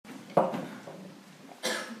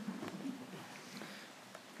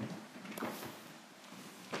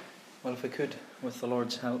Well, if we could, with the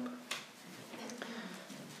Lord's help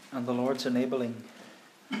and the Lord's enabling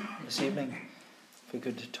this evening, if we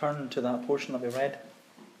could turn to that portion that we read,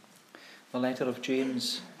 the letter of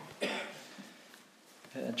James,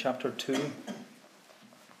 chapter 2.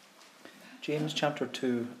 James chapter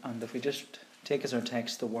 2, and if we just take as our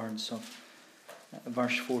text the words of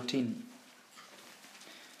verse 14,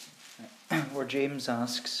 where James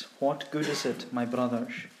asks, "What good is it, my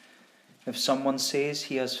brothers, if someone says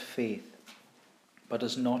he has faith, but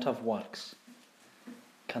does not have works?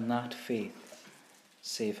 Can that faith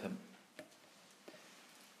save him?"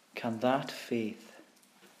 Can that faith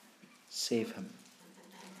save him?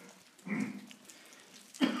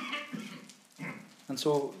 And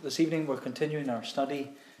so this evening we're continuing our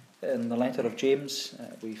study in the letter of James.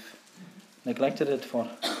 We've neglected it for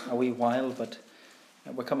a wee while, but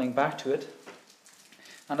we're coming back to it.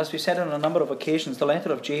 And as we said on a number of occasions, the letter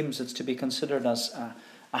of James is to be considered as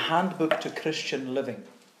a handbook to Christian living,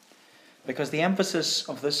 because the emphasis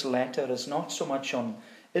of this letter is not so much on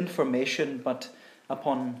information but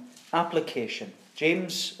upon application.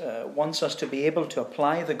 James wants us to be able to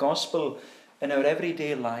apply the gospel in our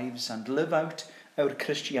everyday lives and live out our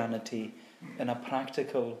Christianity in a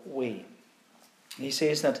practical way. He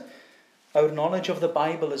says that our knowledge of the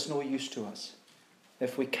Bible is no use to us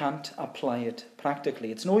if we can't apply it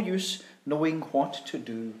practically. It's no use knowing what to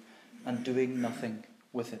do and doing nothing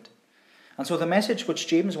with it. And so the message which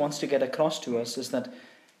James wants to get across to us is that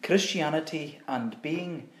Christianity and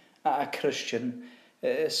being a Christian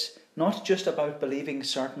is not just about believing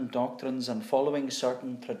certain doctrines and following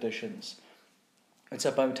certain traditions. It's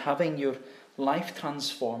about having your life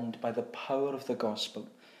transformed by the power of the gospel.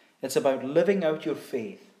 It's about living out your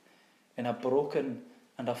faith in a broken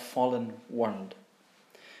and a fallen world.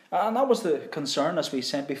 And that was the concern, as we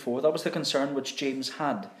said before, that was the concern which James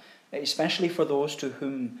had, especially for those to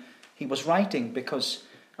whom he was writing, because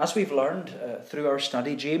as we've learned through our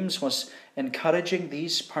study, James was encouraging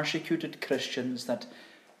these persecuted Christians that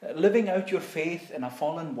living out your faith in a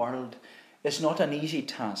fallen world is not an easy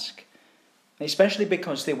task, especially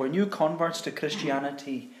because they were new converts to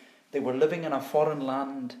Christianity. They were living in a foreign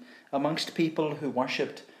land amongst people who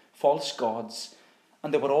worshipped false gods,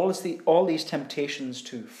 and there were all these temptations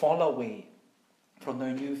to fall away from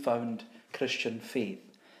their newfound Christian faith.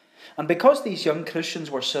 And because these young Christians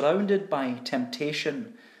were surrounded by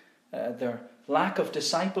temptation, their lack of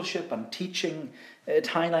discipleship and teaching, it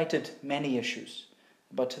highlighted many issues.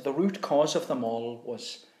 But the root cause of them all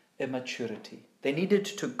was immaturity. They needed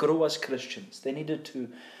to grow as Christians. They needed to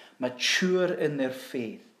mature in their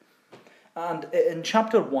faith. And in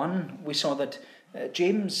chapter 1, we saw that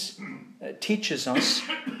James teaches us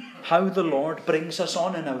how the Lord brings us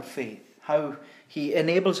on in our faith, how he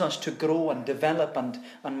enables us to grow and develop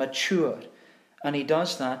and mature. And he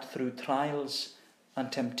does that through trials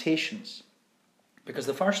and temptations. Because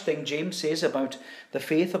the first thing James says about the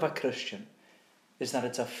faith of a Christian is that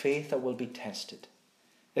it's a faith that will be tested.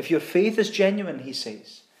 If your faith is genuine, he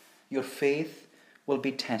says, your faith will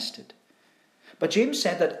be tested. But James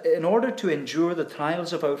said that in order to endure the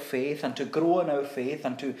trials of our faith and to grow in our faith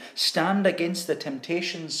and to stand against the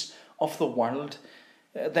temptations of the world,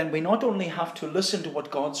 then we not only have to listen to what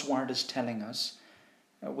God's word is telling us,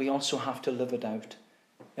 we also have to live it out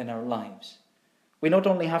in our lives. We not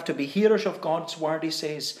only have to be hearers of God's word, he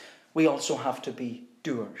says, we also have to be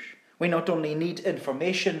doers. We not only need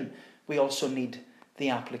information, we also need the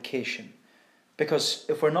application. Because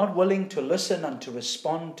if we're not willing to listen and to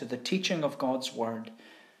respond to the teaching of God's word,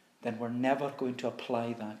 then we're never going to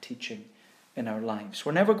apply that teaching in our lives.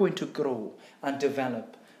 We're never going to grow and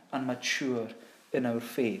develop and mature in our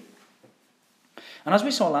faith. And as we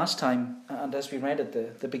saw last time, and as we read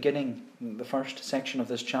at the beginning, the first section of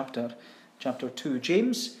this chapter 2,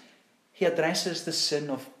 James, he addresses the sin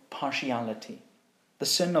of partiality, the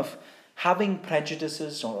sin of having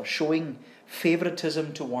prejudices or showing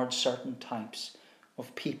favoritism towards certain types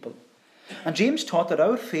of people. And James taught that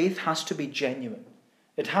our faith has to be genuine.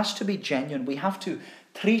 It has to be genuine. We have to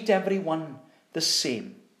treat everyone the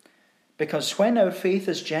same. Because when our faith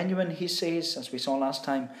is genuine, he says, as we saw last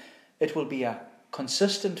time, it will be a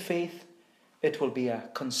consistent faith, it will be a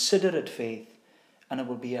considerate faith, and it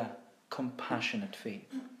will be a compassionate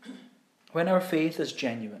faith. When our faith is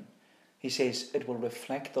genuine, he says, it will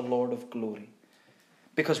reflect the Lord of glory.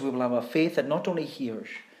 Because we will have a faith that not only hears,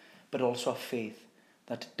 but also a faith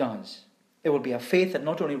that does. It will be a faith that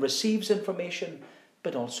not only receives information,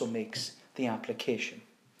 but also makes the application.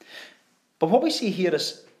 But what we see here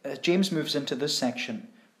as James moves into this section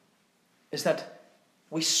is that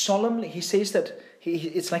he says that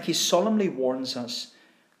it's like he solemnly warns us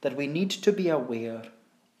that we need to be aware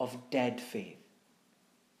of dead faith.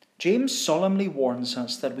 James solemnly warns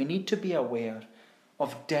us that we need to be aware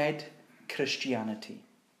of dead Christianity.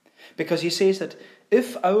 Because he says that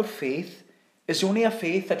if our faith is only a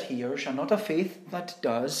faith that hears and not a faith that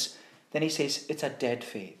does, then he says it's a dead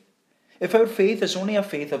faith. If our faith is only a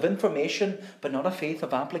faith of information but not a faith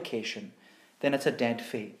of application, then it's a dead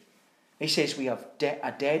faith. He says we have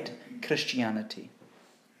a dead Christianity.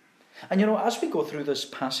 And as we go through this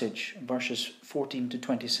passage, verses 14 to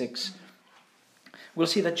 26, we'll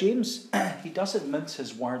see that James, he doesn't mince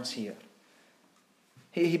his words here.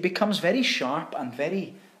 He becomes very sharp and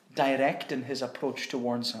very direct in his approach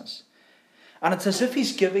towards us. And it's as if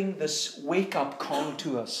he's giving this wake-up call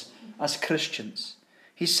to us as Christians.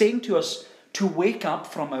 He's saying to us to wake up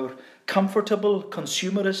from our comfortable,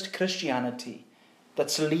 consumerist Christianity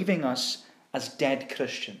that's leaving us as dead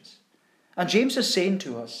Christians. And James is saying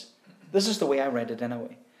to us, this is the way I read it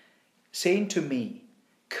anyway, saying to me,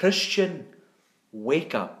 Christian,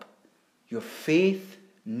 wake up. Your faith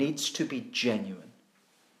needs to be genuine.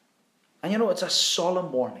 And it's a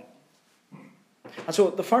solemn warning. And so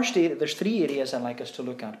the first area, there's three areas I'd like us to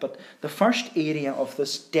look at, but the first area of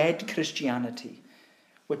this dead Christianity,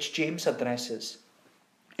 which James addresses,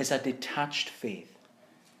 is a detached faith.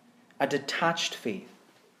 A detached faith.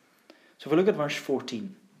 So if we look at verse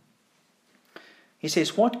 14, he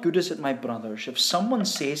says, "What good is it, my brothers, if someone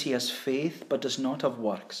says he has faith but does not have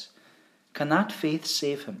works? Can that faith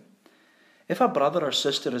save him? If a brother or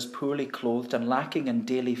sister is poorly clothed and lacking in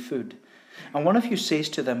daily food, and one of you says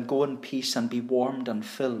to them, 'Go in peace and be warmed and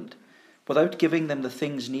filled,' without giving them the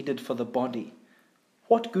things needed for the body,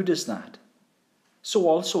 what good is that? So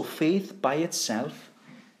also faith by itself,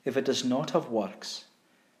 if it does not have works,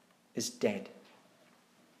 is dead."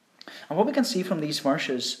 And what we can see from these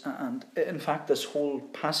verses, and in fact this whole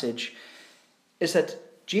passage, is that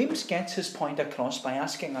James gets his point across by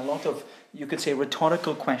asking a lot of, you could say,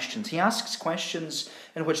 rhetorical questions. He asks questions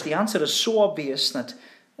in which the answer is so obvious that,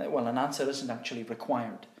 an answer isn't actually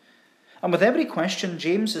required. And with every question,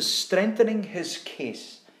 James is strengthening his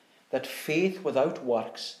case that faith without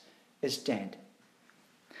works is dead.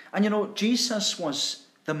 And Jesus was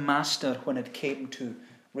the master when it came to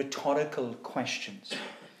rhetorical questions.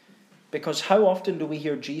 Because how often do we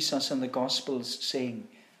hear Jesus in the Gospels saying,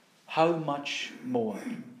 "How much more?"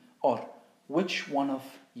 Or, "Which one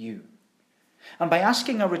of you?" And by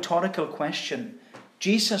asking a rhetorical question,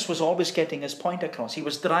 Jesus was always getting his point across. He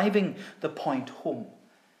was driving the point home.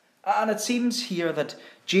 And it seems here that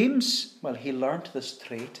James, he learned this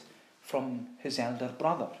trait from his elder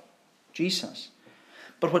brother, Jesus.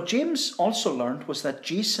 But what James also learned was that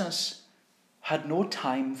Jesus had no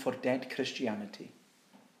time for dead Christianity.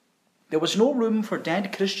 There was no room for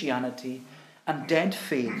dead Christianity and dead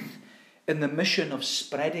faith in the mission of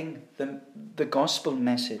spreading the gospel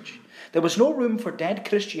message. There was no room for dead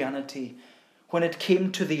Christianity when it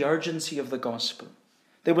came to the urgency of the gospel.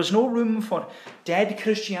 There was no room for dead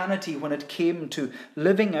Christianity when it came to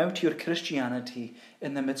living out your Christianity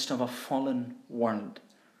in the midst of a fallen world.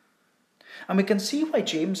 And we can see why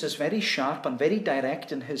James is very sharp and very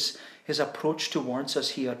direct in his approach towards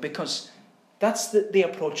us here, because that's the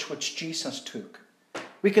approach which Jesus took.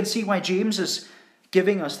 We can see why James is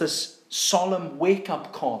giving us this solemn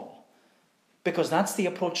wake-up call, because that's the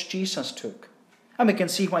approach Jesus took. And we can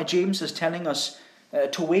see why James is telling us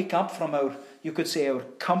to wake up from our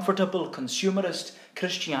comfortable consumerist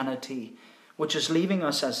Christianity, which is leaving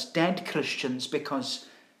us as dead Christians, because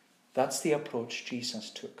that's the approach Jesus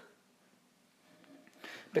took.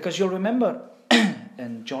 Because you'll remember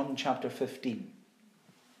in John chapter 15,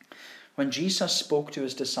 when Jesus spoke to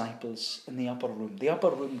his disciples in the upper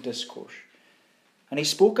room discourse, and he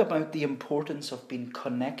spoke about the importance of being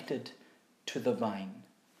connected to the vine.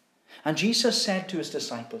 And Jesus said to his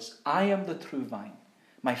disciples, "I am the true vine.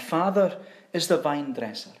 My Father is the vine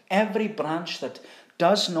dresser. Every branch that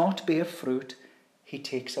does not bear fruit, he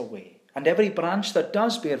takes away. And every branch that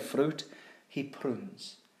does bear fruit, he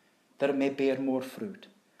prunes, that it may bear more fruit."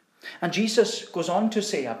 And Jesus goes on to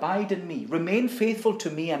say, "Abide in me, remain faithful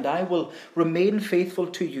to me, and I will remain faithful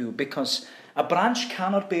to you, because a branch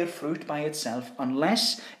cannot bear fruit by itself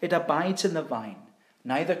unless it abides in the vine.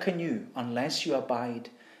 Neither can you unless you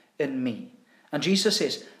abide in me." And Jesus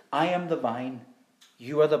says, "I am the vine,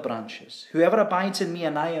 you are the branches. Whoever abides in me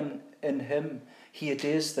and I am in him, he it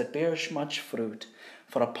is that bears much fruit.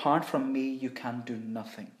 For apart from me you can do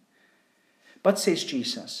nothing. But," says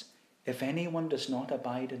Jesus, "if anyone does not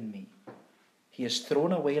abide in me, he is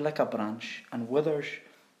thrown away like a branch and withers,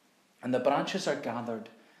 and the branches are gathered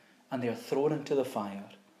and they are thrown into the fire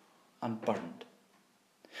and burned."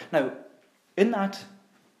 Now, in that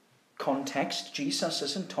context, Jesus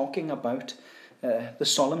isn't talking about the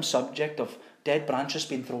solemn subject of dead branches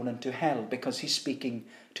being thrown into hell, because he's speaking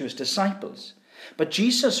to his disciples. But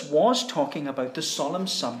Jesus was talking about the solemn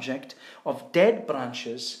subject of dead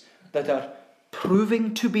branches that are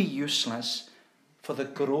proving to be useless for the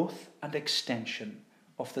growth and extension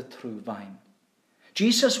of the true vine.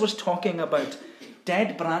 Jesus was talking about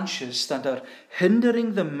dead branches that are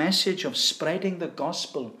hindering the message of spreading the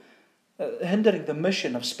gospel, hindering the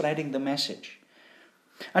mission of spreading the message.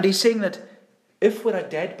 And he's saying that if we're a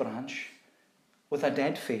dead branch with a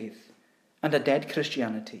dead faith and a dead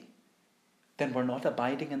Christianity, then we're not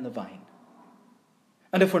abiding in the vine.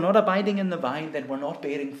 And if we're not abiding in the vine, then we're not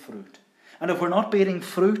bearing fruit. And if we're not bearing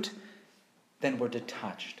fruit, then we're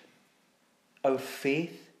detached. Our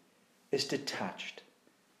faith is detached.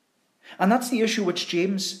 And that's the issue which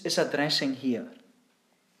James is addressing here.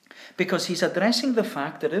 Because he's addressing the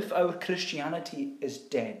fact that if our Christianity is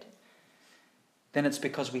dead, then it's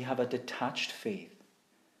because we have a detached faith.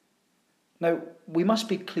 Now, we must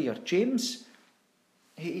be clear. James,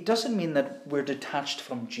 he doesn't mean that we're detached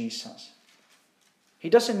from Jesus. He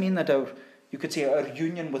doesn't mean that our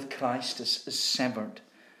union with Christ is severed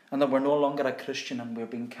and that we're no longer a Christian and we're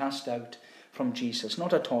being cast out from Jesus.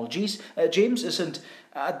 Not at all. James isn't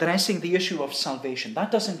addressing the issue of salvation.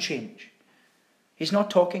 That doesn't change. He's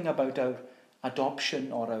not talking about our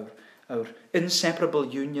adoption or our inseparable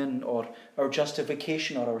union or our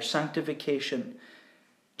justification or our sanctification.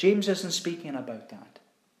 James isn't speaking about that.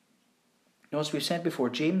 No, as we've said before,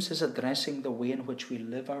 James is addressing the way in which we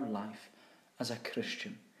live our life as a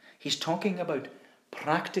Christian. He's talking about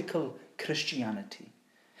practical Christianity.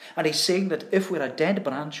 And he's saying that if we're a dead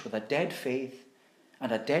branch with a dead faith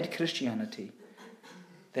and a dead Christianity,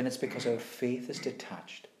 then it's because our faith is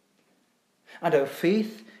detached. And our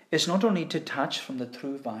faith is not only detached from the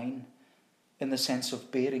true vine in the sense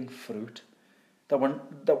of bearing fruit, that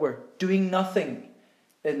we're doing nothing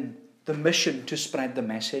in the mission to spread the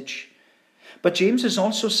message, but James is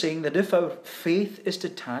also saying that if our faith is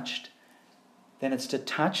detached, then it's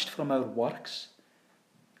detached from our works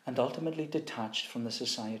and ultimately detached from the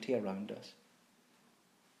society around us.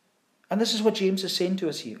 And this is what James is saying to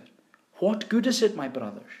us here. What good is it, my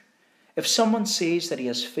brothers, if someone says that he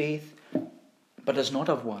has faith but does not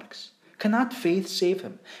have works? Can that faith save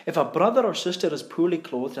him? If a brother or sister is poorly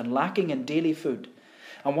clothed and lacking in daily food,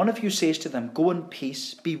 and one of you says to them, "Go in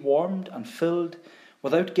peace, be warmed and filled,"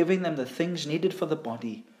 without giving them the things needed for the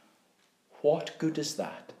body, what good is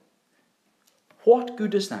that? What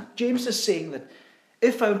good is that? James is saying that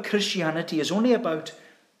if our Christianity is only about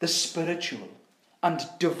the spiritual and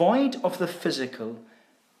devoid of the physical,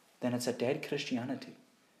 then it's a dead Christianity.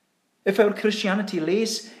 If our Christianity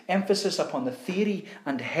lays emphasis upon the theory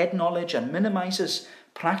and head knowledge and minimizes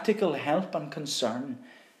practical help and concern,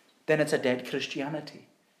 then it's a dead Christianity.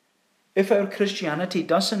 If our Christianity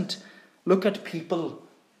doesn't look at people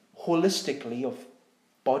holistically of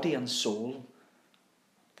body and soul,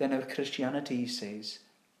 then our Christianity, he says,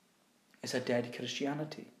 is a dead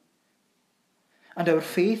Christianity. And our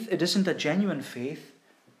faith, it isn't a genuine faith,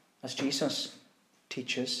 as Jesus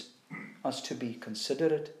teaches us to be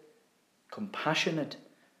considerate, compassionate,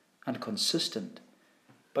 and consistent.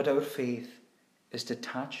 But our faith is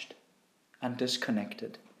detached and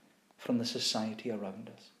disconnected from the society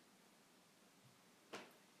around us.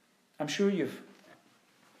 I'm sure you've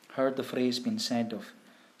heard the phrase being said of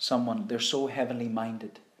someone, they're so heavenly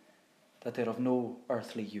minded that they're of no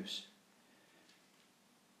earthly use.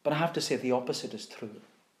 But I have to say the opposite is true.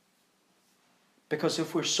 Because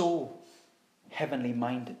if we're so heavenly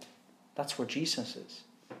minded, that's where Jesus is.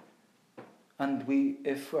 And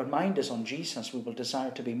if our mind is on Jesus, we will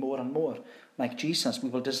desire to be more and more like Jesus. We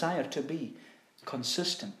will desire to be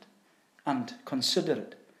consistent and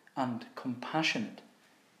considerate and compassionate,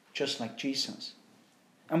 just like Jesus.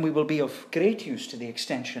 And we will be of great use to the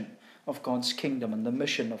extension of God's kingdom and the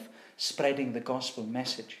mission of spreading the gospel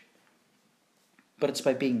message. But it's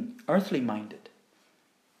by being earthly minded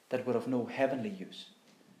that we're of no heavenly use.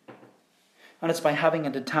 And it's by having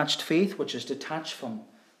a detached faith, which is detached from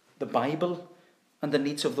the Bible and the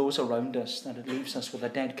needs of those around us, that it leaves us with a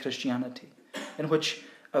dead Christianity, in which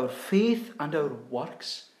our faith and our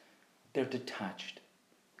works, they're detached,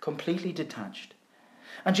 completely detached.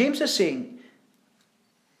 And James is saying,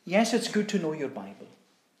 yes, it's good to know your Bible.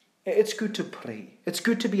 It's good to pray. It's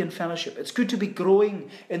good to be in fellowship. It's good to be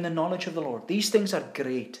growing in the knowledge of the Lord. These things are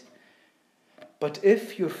great. But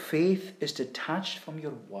if your faith is detached from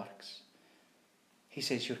your works, he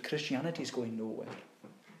says your Christianity is going nowhere.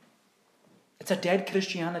 It's a dead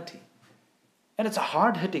Christianity. And it's a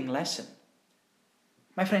hard-hitting lesson.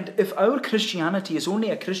 My friend, if our Christianity is only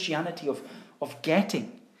a Christianity of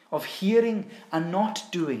getting, of hearing and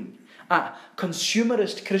not doing, a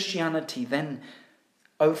consumerist Christianity, then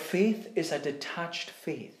our faith is a detached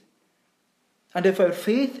faith. And if our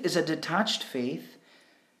faith is a detached faith,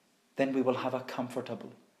 then we will have a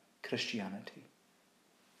comfortable Christianity.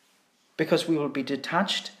 Because we will be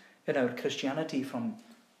detached in our Christianity from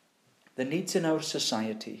the needs in our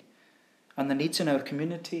society and the needs in our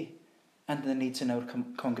community and the needs in our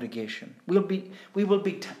congregation. We will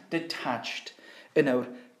be detached in our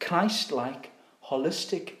Christ-like,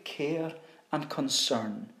 holistic care and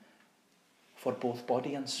concern for both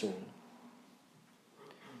body and soul.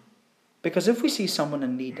 Because if we see someone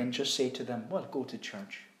in need and just say to them, well, go to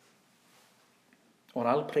church, or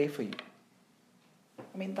I'll pray for you,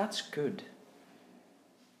 I mean, that's good.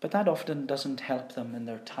 But that often doesn't help them in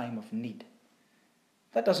their time of need.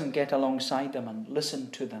 That doesn't get alongside them and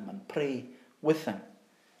listen to them and pray with them.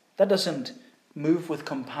 That doesn't move with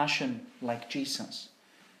compassion like Jesus.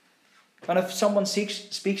 And if someone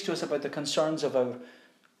speaks to us about the concerns of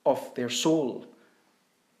their soul,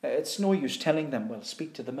 it's no use telling them, well,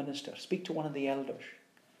 speak to the minister, speak to one of the elders.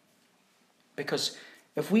 Because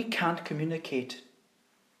if we can't communicate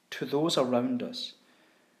to those around us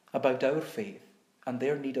about our faith and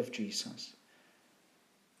their need of Jesus,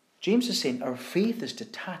 James is saying our faith is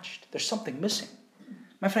detached. There's something missing.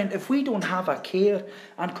 My friend, if we don't have a care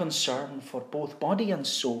and concern for both body and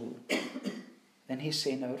soul, then he's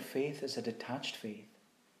saying our faith is a detached faith.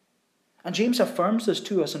 And James affirms this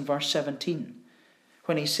to us in verse 17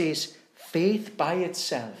 when he says, faith by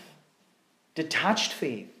itself, detached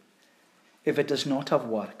faith, if it does not have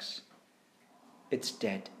works, it's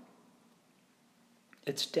dead.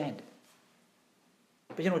 It's dead.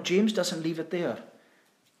 But James doesn't leave it there.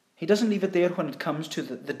 He doesn't leave it there when it comes to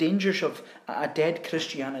the dangers of a dead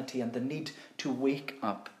Christianity and the need to wake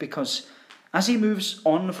up. Because as he moves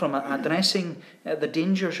on from addressing the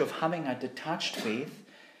dangers of having a detached faith,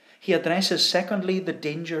 he addresses, secondly, the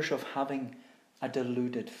dangers of having a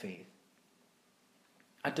deluded faith.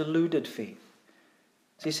 A deluded faith.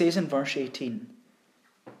 So he says in verse 18,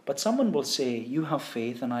 but someone will say, you have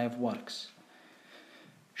faith and I have works.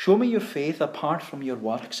 Show me your faith apart from your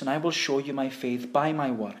works, and I will show you my faith by my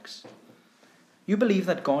works. You believe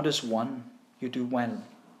that God is one, you do well.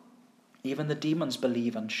 Even the demons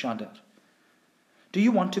believe and shudder. Do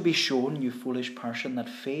you want to be shown, you foolish person, that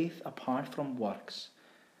faith apart from works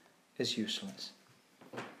is useless?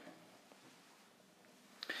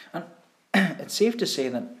 And it's safe to say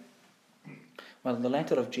that, well, the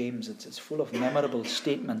letter of James, it's full of memorable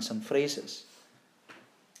statements and phrases.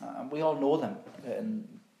 And we all know them. And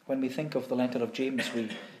when we think of the letter of James, we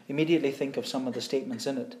immediately think of some of the statements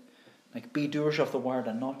in it. Like, be doers of the word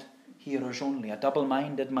and not hearers only. A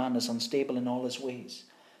double-minded man is unstable in all his ways.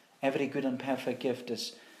 Every good and perfect gift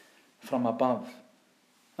is from above.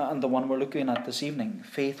 And the one we're looking at this evening,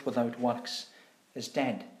 faith without works is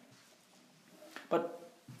dead. But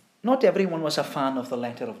not everyone was a fan of the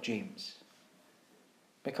letter of James.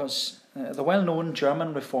 Because the well-known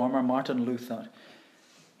German reformer Martin Luther,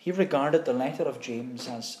 he regarded the letter of James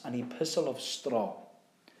as an epistle of straw.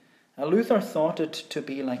 Luther thought it to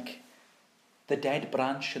be like the dead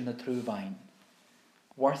branch in the true vine,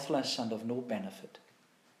 worthless and of no benefit.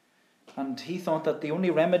 And he thought that the only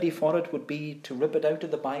remedy for it would be to rip it out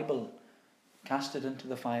of the Bible, cast it into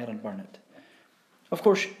the fire and burn it. Of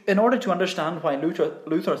course, in order to understand why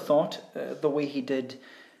Luther thought the way he did,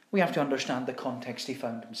 we have to understand the context he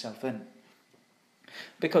found himself in.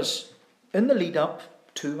 Because in the lead up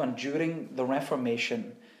to and during the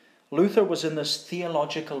Reformation, Luther was in this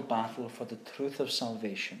theological battle for the truth of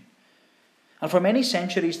salvation. And for many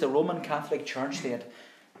centuries, the Roman Catholic Church, they had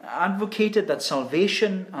advocated that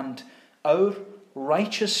salvation and our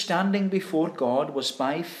righteous standing before God was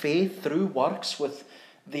by faith through works with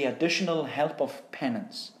the additional help of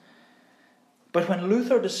penance. But when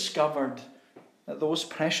Luther discovered those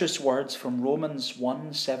precious words from Romans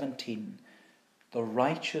 1:17, the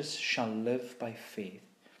righteous shall live by faith.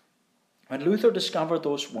 When Luther discovered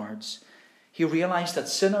those words, he realized that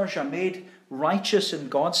sinners are made righteous in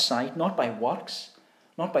God's sight, not by works,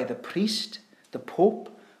 not by the priest, the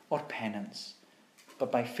pope, or penance,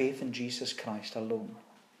 but by faith in Jesus Christ alone.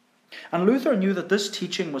 And Luther knew that this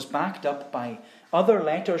teaching was backed up by other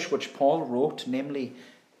letters which Paul wrote, namely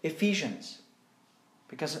Ephesians.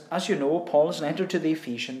 Because, as you know, Paul's letter to the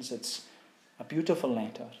Ephesians, it's a beautiful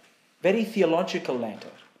letter, very theological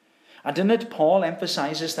letter. And in it, Paul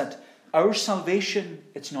emphasizes that our salvation,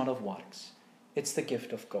 it's not of works. It's the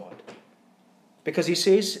gift of God. Because he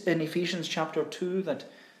says in Ephesians chapter 2 that,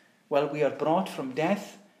 well, we are brought from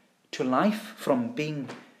death to life, from being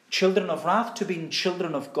children of wrath to being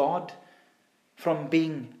children of God, from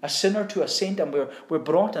being a sinner to a saint, and we're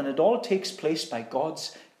brought, and it all takes place by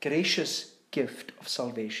God's gracious gift of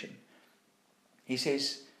salvation. He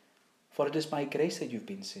says, for it is by grace that you've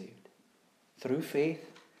been saved, through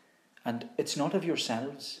faith, and it's not of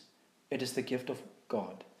yourselves, it is the gift of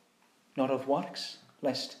God, not of works,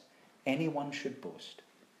 lest anyone should boast.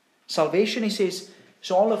 Salvation, he says,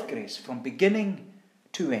 is all of grace, from beginning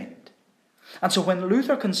to end. And so when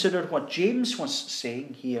Luther considered what James was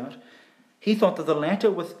saying here, he thought that the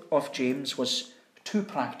letter of James was too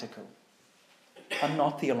practical and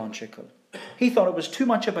not theological. He thought it was too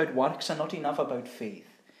much about works and not enough about faith.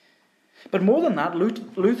 But more than that,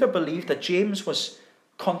 Luther believed that James was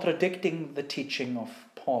contradicting the teaching of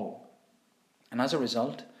Paul. And as a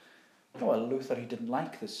result, Luther, he didn't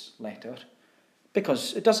like this letter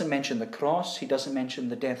because it doesn't mention the cross, he doesn't mention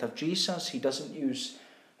the death of Jesus, he doesn't use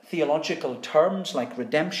theological terms like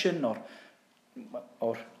redemption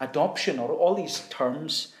or adoption or all these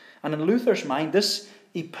terms. And in Luther's mind, this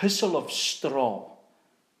epistle of straw,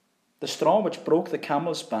 the straw which broke the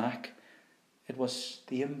camel's back, it was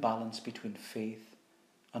the imbalance between faith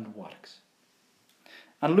and works.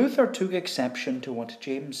 And Luther took exception to what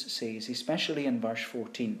James says, especially in verse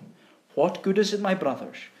 14. What good is it, my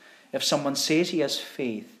brothers, if someone says he has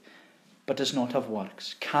faith but does not have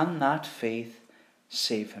works? Can that faith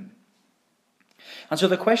save him? And so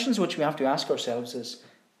the questions which we have to ask ourselves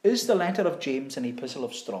is the letter of James an epistle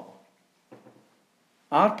of straw?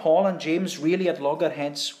 Are Paul and James really at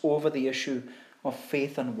loggerheads over the issue of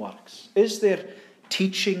faith and works? Is their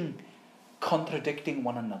teaching contradicting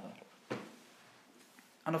one another?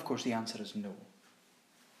 And of course the answer is no.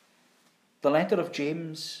 The letter of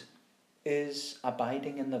James is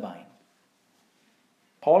abiding in the vine.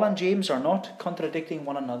 Paul and James are not contradicting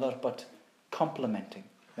one another, but complementing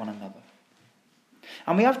one another.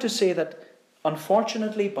 And we have to say that,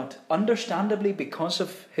 unfortunately, but understandably because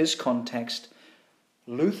of his context,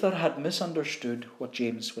 Luther had misunderstood what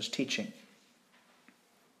James was teaching.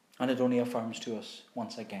 And it only affirms to us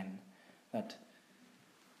once again that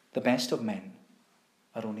the best of men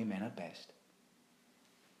are only men at best.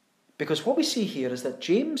 Because what we see here is that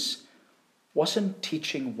James wasn't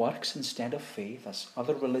teaching works instead of faith, as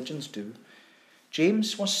other religions do.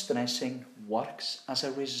 James was stressing works as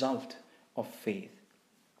a result of faith.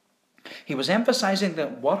 He was emphasizing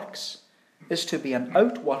that works is to be an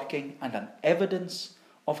outworking and an evidence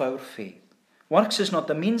of our faith. Works is not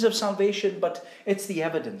the means of salvation, but it's the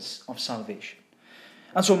evidence of salvation.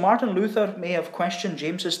 And so Martin Luther may have questioned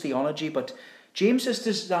James's theology, but James's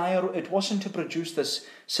desire, it wasn't to produce this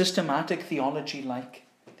systematic theology like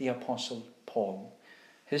the Apostle Paul.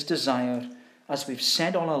 His desire, as we've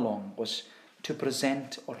said all along, was to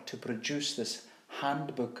present or to produce this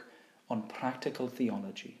handbook on practical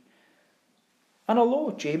theology. And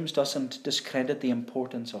although James doesn't discredit the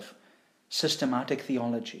importance of systematic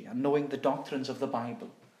theology and knowing the doctrines of the Bible,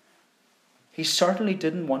 he certainly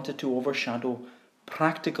didn't want it to overshadow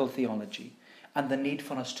practical theology and the need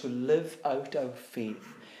for us to live out our faith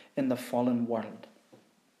in the fallen world.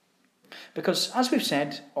 Because, as we've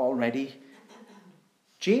said already,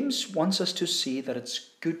 James wants us to see that it's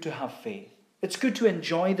good to have faith. It's good to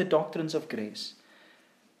enjoy the doctrines of grace.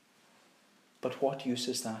 But what use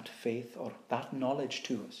is that faith or that knowledge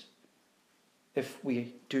to us if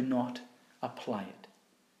we do not apply it?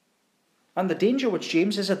 And the danger which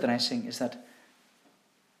James is addressing is that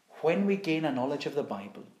when we gain a knowledge of the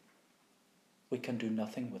Bible, we can do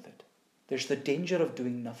nothing with it. There's the danger of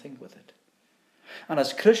doing nothing with it. And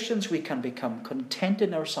as Christians, we can become content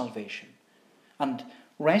in our salvation and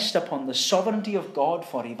rest upon the sovereignty of God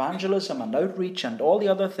for evangelism and outreach and all the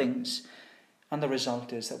other things. And the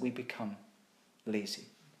result is that we become lazy.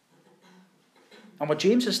 And what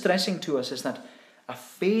James is stressing to us is that a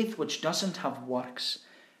faith which doesn't have works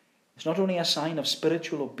is not only a sign of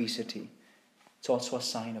spiritual obesity, it's also a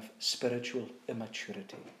sign of spiritual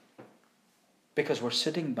immaturity. Because we're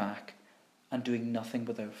sitting back and doing nothing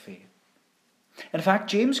with our faith. In fact,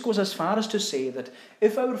 James goes as far as to say that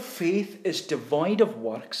if our faith is devoid of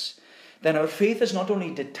works, then our faith is not only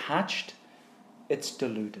detached, it's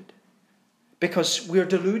deluded. Because we're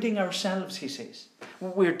deluding ourselves, he says.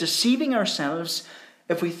 We're deceiving ourselves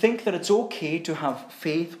if we think that it's okay to have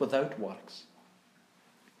faith without works.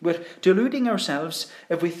 We're deluding ourselves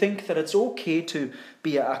if we think that it's okay to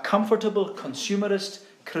be a comfortable consumerist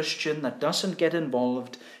Christian that doesn't get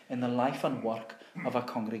involved in the life and work of a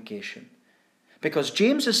congregation. Because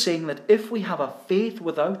James is saying that if we have a faith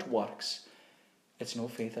without works, it's no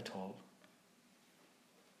faith at all.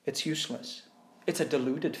 It's useless. It's a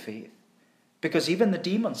deluded faith. Because even the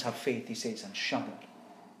demons have faith, he says, and shudder.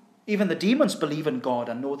 Even the demons believe in God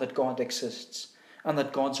and know that God exists and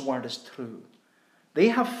that God's word is true. They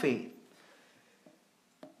have faith.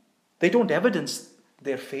 They don't evidence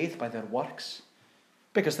their faith by their works,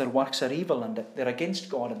 because their works are evil and they're against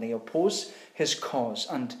God and they oppose his cause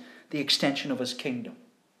and the extension of his kingdom.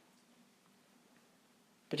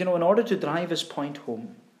 But in order to drive his point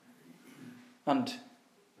home and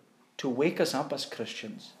to wake us up as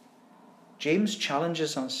Christians, James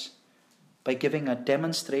challenges us by giving a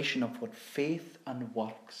demonstration of what faith and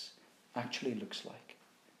works actually looks like.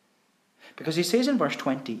 Because he says in verse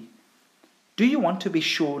 20, "Do you want to be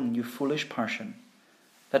shown, you foolish person,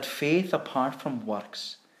 that faith apart from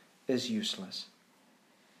works is useless?"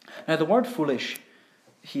 Now the word foolish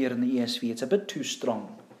here in the ESV, it's a bit too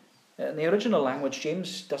strong. In the original language,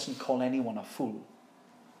 James doesn't call anyone a fool.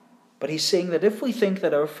 But he's saying that if we think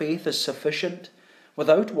that our faith is sufficient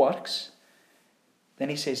without works, then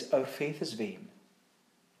he says our faith is vain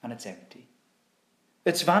and it's empty.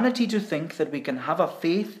 It's vanity to think that we can have a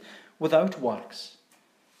faith without works,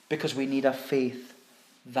 because we need a faith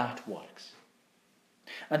that works.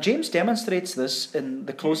 And James demonstrates this in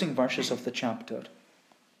the closing verses of the chapter.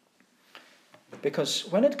 Because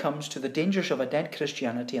when it comes to the dangers of a dead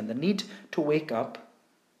Christianity and the need to wake up,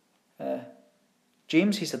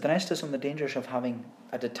 James, he's addressed us on the dangers of having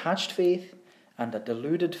a detached faith and a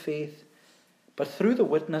deluded faith. But through the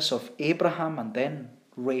witness of Abraham and then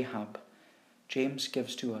Rahab, James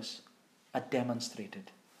gives to us a demonstrated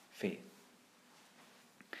faith.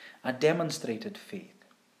 A demonstrated faith.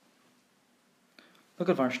 Look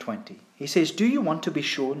at verse 20. He says, "Do you want to be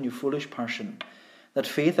shown, you foolish person, that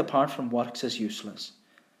faith apart from works is useless?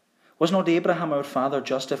 Was not Abraham our father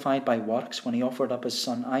justified by works when he offered up his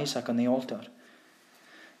son Isaac on the altar?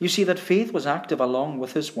 You see that faith was active along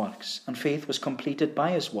with his works, and faith was completed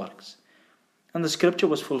by his works. And the scripture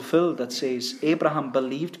was fulfilled that says, Abraham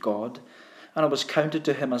believed God, and it was counted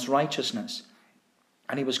to him as righteousness,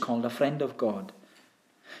 and he was called a friend of God.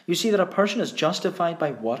 You see that a person is justified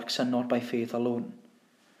by works and not by faith alone.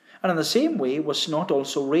 And in the same way was not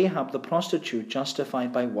also Rahab the prostitute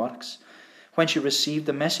justified by works, when she received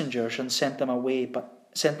the messengers and sent them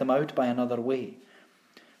out by another way?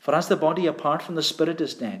 For as the body apart from the spirit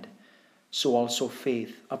is dead, so also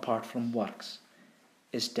faith apart from works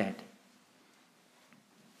is dead."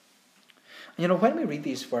 And when we read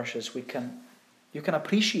these verses, you can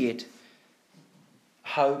appreciate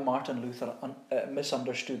how Martin Luther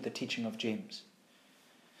misunderstood the teaching of James.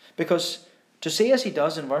 Because to say as he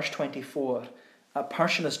does in verse 24, a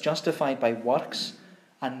person is justified by works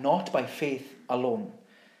and not by faith alone,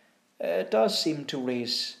 it does seem to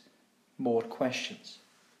raise more questions.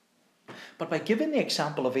 But by giving the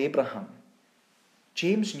example of Abraham,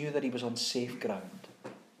 James knew that he was on safe ground.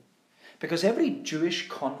 Because every Jewish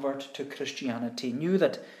convert to Christianity knew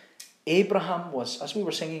that Abraham was, as we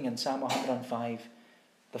were singing in Psalm 105,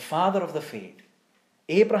 the father of the faith.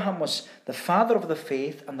 Abraham was the father of the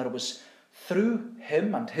faith, and that it was through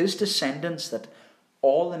him and his descendants that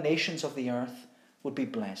all the nations of the earth would be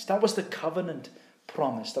blessed. That was the covenant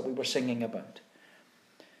promise that we were singing about.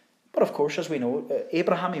 But of course, as we know,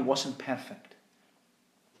 Abraham, he wasn't perfect.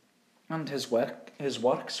 And his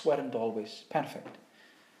works weren't always perfect.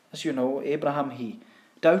 As you know, Abraham, he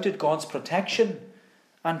doubted God's protection,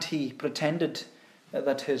 and he pretended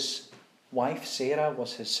that his wife Sarah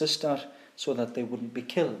was his sister so that they wouldn't be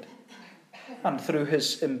killed. And through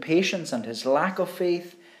his impatience and his lack of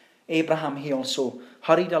faith, Abraham, he also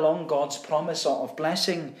hurried along God's promise of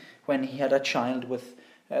blessing when he had a child with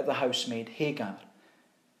the housemaid Hagar.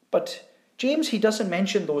 But James, he doesn't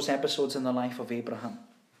mention those episodes in the life of Abraham.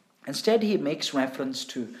 Instead, he makes reference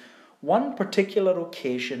to one particular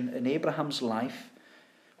occasion in Abraham's life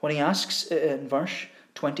when he asks in verse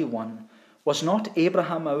 21, "Was not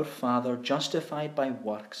Abraham our father justified by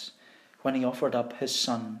works when he offered up his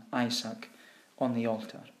son Isaac on the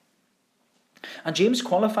altar?" And James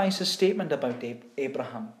qualifies his statement about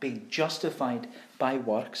Abraham being justified by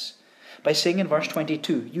works by saying in verse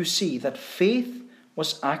 22, "You see that faith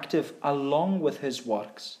was active along with his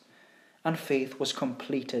works, and faith was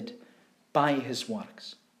completed by his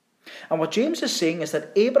works." And what James is saying is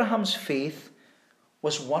that Abraham's faith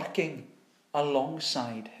was working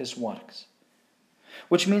alongside his works,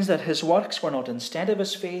 which means that his works were not instead of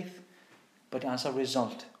his faith, but as a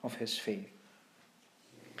result of his faith.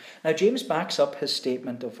 Now James backs up his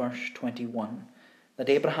statement of verse 21, that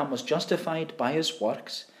Abraham was justified by his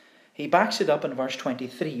works. He backs it up in verse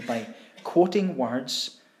 23 by quoting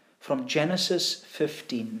words from Genesis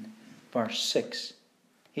 15, verse 6.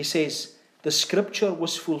 He says, "The scripture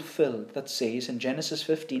was fulfilled that says in Genesis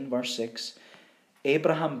 15, verse 6,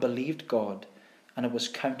 Abraham believed God, and it was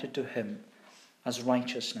counted to him as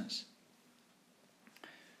righteousness.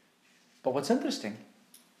 But what's interesting,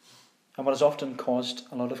 and what has often caused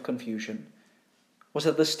a lot of confusion, was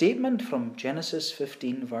that the statement from Genesis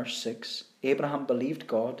 15 verse 6, Abraham believed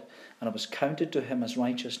God, and it was counted to him as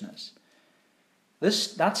righteousness.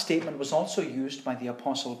 That statement was also used by the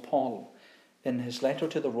Apostle Paul in his letter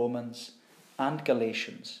to the Romans and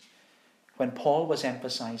Galatians, when Paul was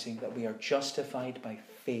emphasizing that we are justified by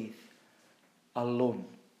faith alone.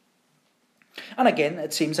 And again,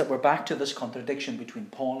 it seems that we're back to this contradiction between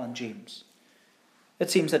Paul and James.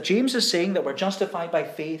 It seems that James is saying that we're justified by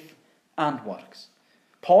faith and works.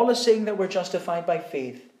 Paul is saying that we're justified by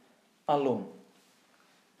faith alone.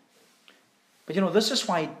 But this is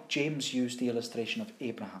why James used the illustration of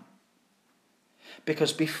Abraham.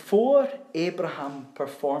 Because before Abraham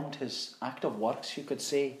performed his act of works, you could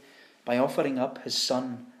say, by offering up his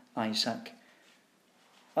son Isaac,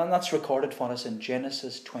 and that's recorded for us in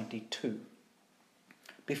Genesis 22.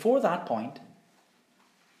 Before that point,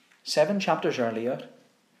 7 chapters earlier,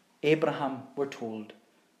 Abraham, we're told,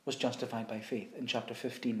 was justified by faith in chapter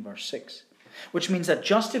 15, verse 6. Which means that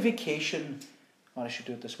justification, or I should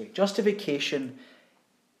do it this way, justification,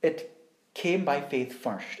 it came by faith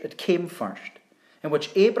first. It came first, in which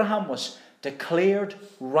Abraham was declared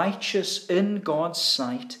righteous in God's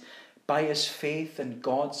sight by his faith in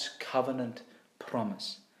God's covenant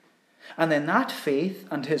promise. And then that faith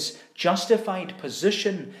and his justified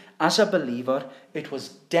position as a believer, it was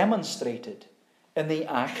demonstrated in the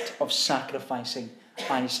act of sacrificing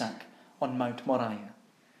Isaac on Mount Moriah.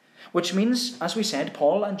 Which means, as we said,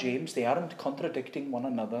 Paul and James, they aren't contradicting one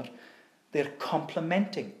another. They're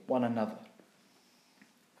complementing one another.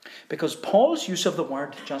 Because Paul's use of the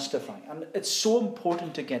word justify, and it's so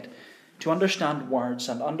important to understand words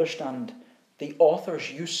and understand the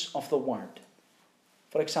author's use of the word.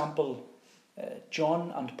 For example,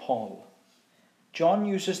 John and Paul. John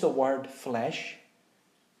uses the word flesh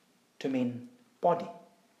to mean body.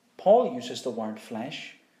 Paul uses the word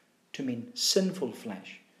flesh to mean sinful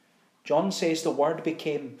flesh. John says the word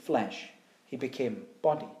became flesh. He became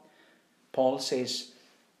body. Paul says,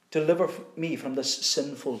 deliver me from this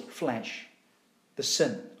sinful flesh. The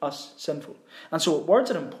sin, us, sinful. And so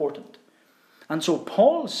words are important. And so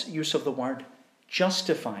Paul's use of the word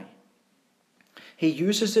justify, he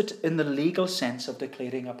uses it in the legal sense of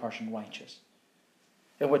declaring a person righteous,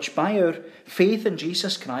 in which by our faith in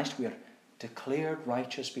Jesus Christ we are declared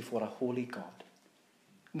righteous before a holy God.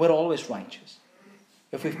 We're always righteous.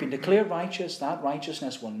 If we've been declared righteous, that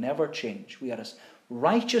righteousness will never change. We are as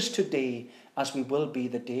righteous today as we will be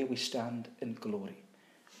the day we stand in glory.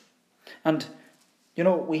 And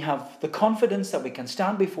we have the confidence that we can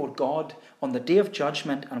stand before God on the day of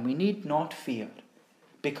judgment, and we need not fear,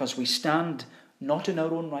 because we stand not in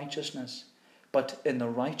our own righteousness, but in the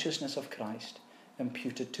righteousness of Christ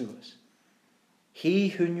imputed to us. He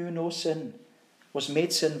who knew no sin was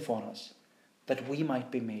made sin for us, that we might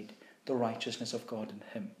be made the righteousness of God in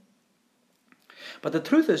him. But the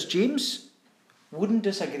truth is, James wouldn't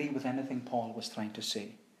disagree with anything Paul was trying to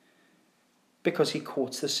say, because he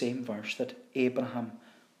quotes the same verse that Abraham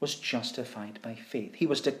was justified by faith. He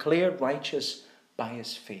was declared righteous by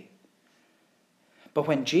his faith. But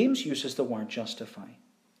when James uses the word justify,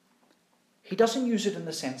 he doesn't use it in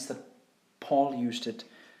the sense that Paul used it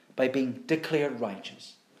by being declared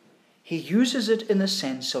righteous. He uses it in the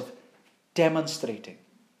sense of demonstrating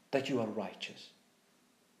that you are righteous.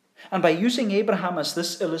 And by using Abraham as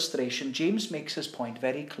this illustration, James makes his point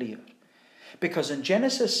very clear. Because in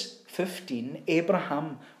Genesis 15,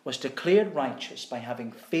 Abraham was declared righteous by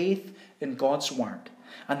having faith in God's word.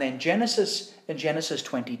 And then in Genesis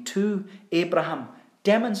 22, Abraham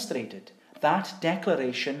demonstrated that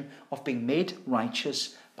declaration of being made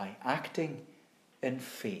righteous by acting in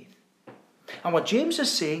faith. And what James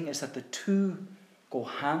is saying is that the two go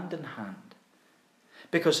hand in hand.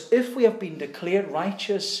 Because if we have been declared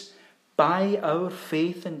righteous by our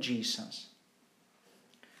faith in Jesus,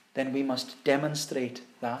 then we must demonstrate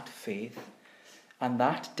that faith and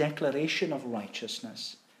that declaration of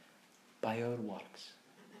righteousness by our works.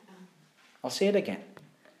 I'll say it again.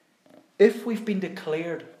 If we've been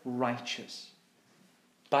declared righteous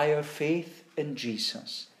by our faith in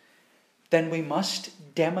Jesus, then we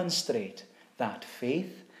must demonstrate that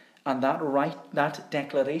faith and that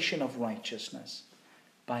declaration of righteousness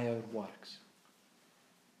by our works.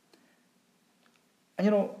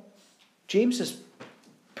 And James is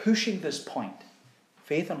pushing this point.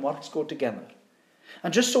 Faith and works go together.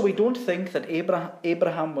 And just so we don't think that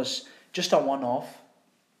Abraham was just a one-off,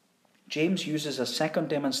 James uses a second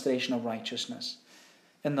demonstration of righteousness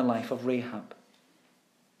in the life of Rahab.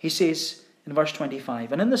 He says in verse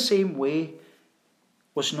 25, "And in the same way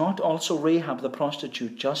was not also Rahab the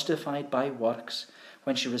prostitute justified by works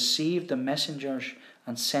when she received the messengers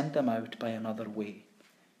and sent them out by another way?"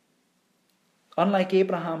 Unlike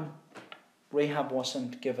Abraham, Rahab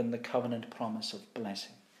wasn't given the covenant promise of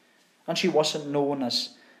blessing. And she wasn't known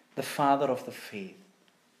as the father of the faith.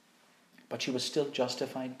 But she was still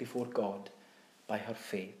justified before God by her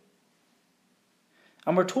faith.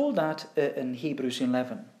 And we're told that in Hebrews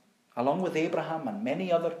 11, along with Abraham and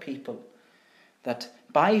many other people, that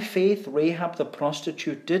by faith Rahab the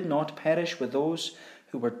prostitute did not perish with those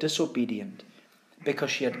who were disobedient, because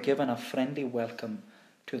she had given a friendly welcome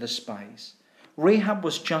to the spies. Rahab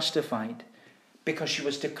was justified because she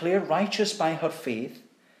was declared righteous by her faith,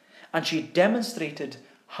 and she demonstrated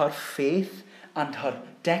her faith and her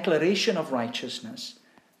declaration of righteousness.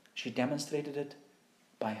 She demonstrated it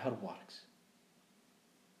by her works.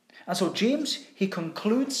 And so James, he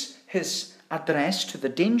concludes his address to the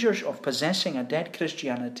dangers of possessing a dead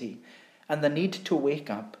Christianity and the need to wake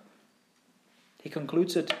up. He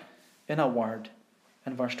concludes it in a word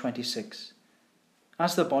in verse 26.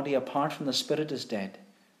 "As the body apart from the spirit is dead,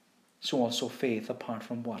 so also faith apart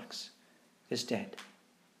from works is dead."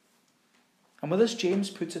 And with this,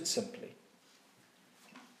 James puts it simply.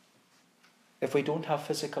 If we don't have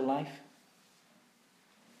physical life,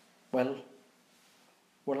 well,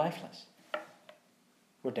 we're lifeless.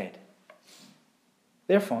 We're dead.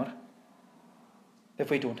 Therefore,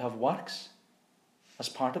 if we don't have works as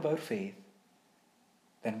part of our faith,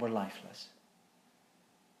 then we're lifeless.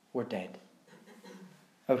 We're dead.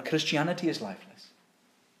 Our Christianity is lifeless.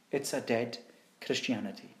 It's a dead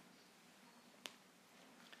Christianity.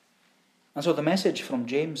 And so the message from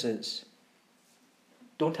James is,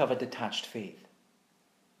 don't have a detached faith.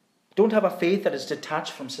 Don't have a faith that is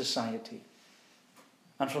detached from society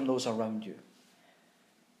and from those around you.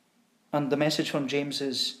 And the message from James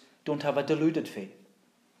is, don't have a deluded faith.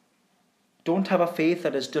 Don't have a faith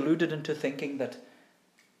that is deluded into thinking that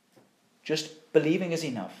just believing is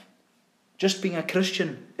enough. Just being a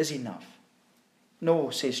Christian is enough. No,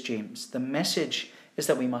 says James, the message is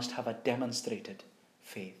that we must have a demonstrated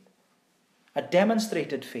faith. A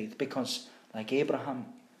demonstrated faith, because like Abraham,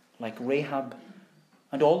 like Rahab,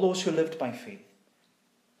 and all those who lived by faith,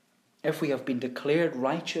 if we have been declared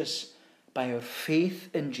righteous by our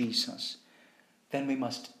faith in Jesus, then we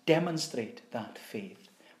must demonstrate that faith.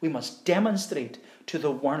 We must demonstrate to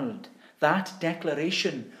the world that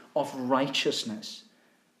declaration of righteousness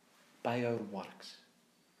by our works.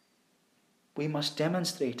 We must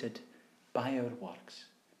demonstrate it by our works.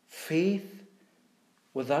 Faith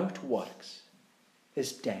without works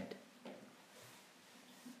is dead.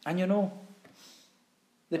 And you know,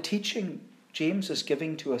 the teaching James is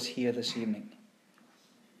giving to us here this evening,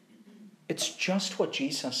 it's just what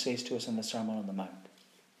Jesus says to us in the Sermon on the Mount.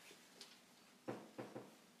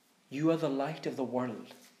 You are the light of the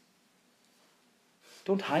world.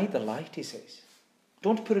 Don't hide the light, he says.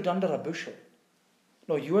 Don't put it under a bushel.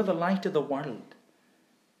 No, you are the light of the world.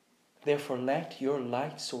 Therefore let your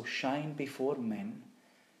light so shine before men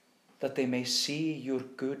that they may see your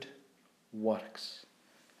good works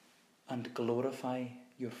and glorify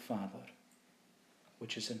your Father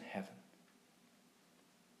which is in heaven.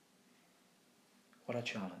 What a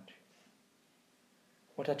challenge.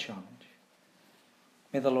 What a challenge.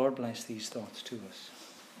 May the Lord bless these thoughts to us.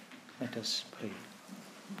 Let us pray.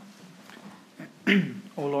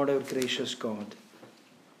 O Lord, our gracious God,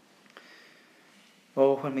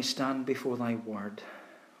 oh, when we stand before thy word,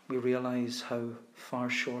 we realize how far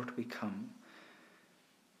short we come.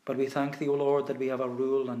 But we thank thee, O Lord, that we have a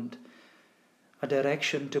rule and a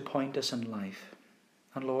direction to point us in life.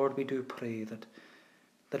 And Lord, we do pray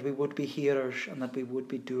that we would be hearers and that we would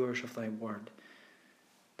be doers of thy word.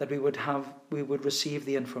 That we would receive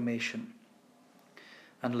the information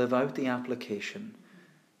and live out the application.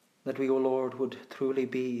 That we, O Lord, would truly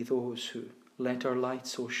be those who let our light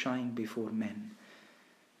so shine before men,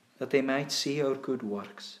 that they might see our good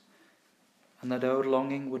works, and that our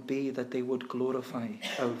longing would be that they would glorify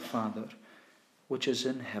our Father, which is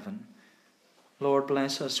in heaven. Lord,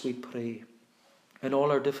 bless us, we pray, in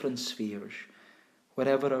all our different spheres,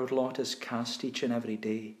 wherever our lot is cast each and every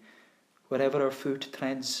day, wherever our foot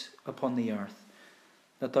treads upon the earth,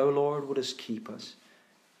 that thou, Lord, wouldest keep us.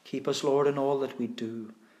 Keep us, Lord, in all that we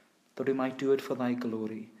do, that we might do it for thy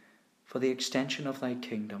glory, for the extension of thy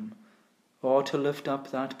kingdom, or to lift up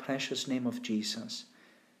that precious name of Jesus,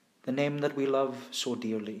 the name that we love so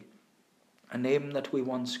dearly, a name that we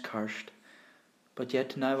once cursed, but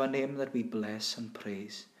yet now a name that we bless and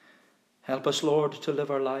praise. Help us, Lord, to live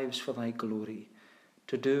our lives for thy glory,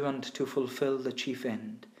 to do and to fulfill the chief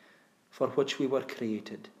end, for which we were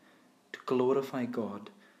created, to glorify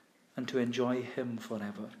God and to enjoy Him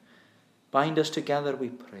forever. Bind us together, we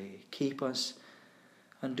pray. Keep us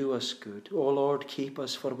and do us good. O Lord, keep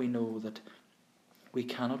us, for we know that we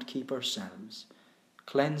cannot keep ourselves.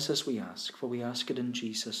 Cleanse us, we ask, for we ask it in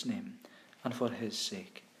Jesus' name and for His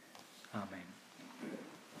sake. Amen.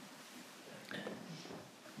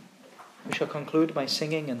 We shall conclude by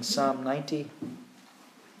singing in Psalm 90.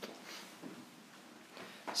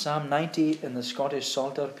 Psalm 90 in the Scottish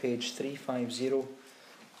Psalter, page 350.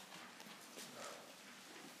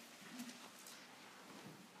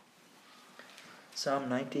 Psalm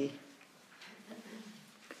 90,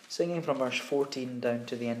 singing from verse 14 down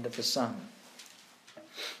to the end of the psalm.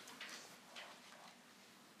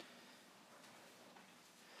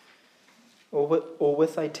 O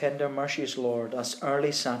with thy tender mercies, Lord, us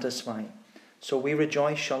early satisfy, so we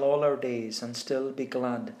rejoice shall all our days, and still be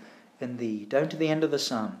glad in thee. Down to the end of the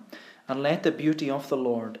psalm. And let the beauty of the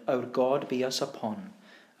Lord our God be us upon,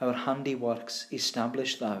 our handiworks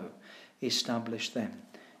establish thou, establish them,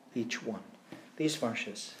 each one. These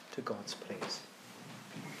verses to God's praise.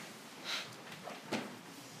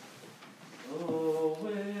 Oh,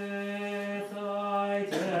 with thy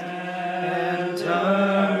Tender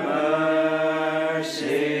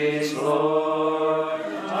mercies, Lord,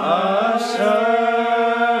 us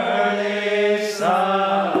early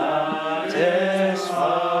satisfy,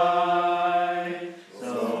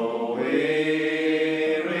 so we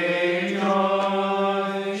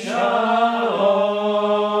rejoice shall all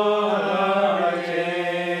our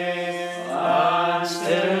days, and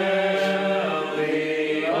still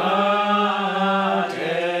be glad in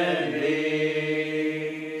thee.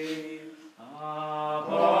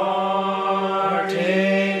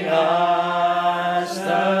 Parting as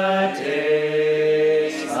the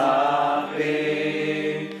days have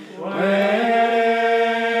been, when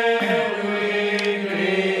we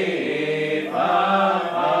grieve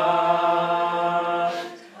apart,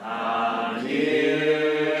 and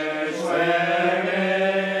years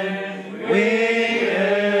wherein we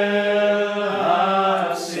ill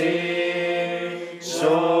have seen,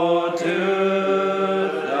 so do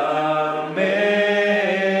thou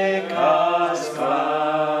make us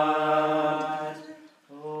glad.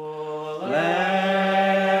 Oh,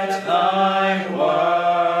 let thy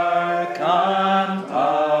work and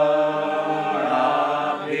power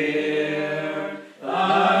appear,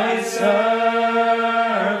 thy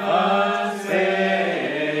servant's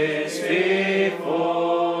face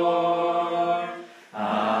before,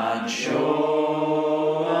 and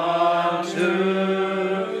show unto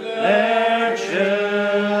their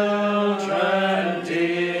children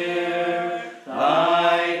dear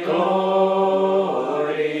thy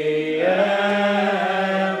glory evermore.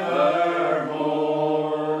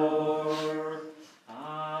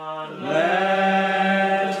 And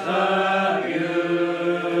let the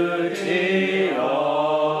beauty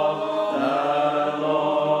of the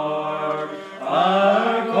Lord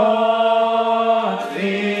our God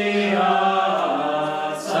be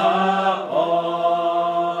us upon,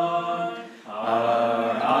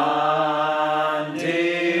 our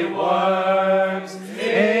handiworks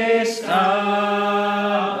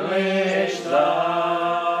establish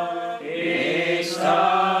thou,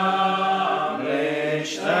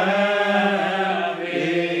 establish them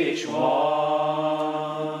each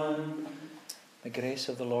one. The grace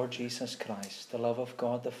of the Lord Jesus Christ, the love of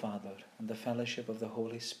God the Father, and the fellowship of the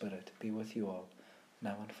Holy Spirit be with you all,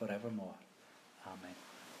 now and forevermore. Amen.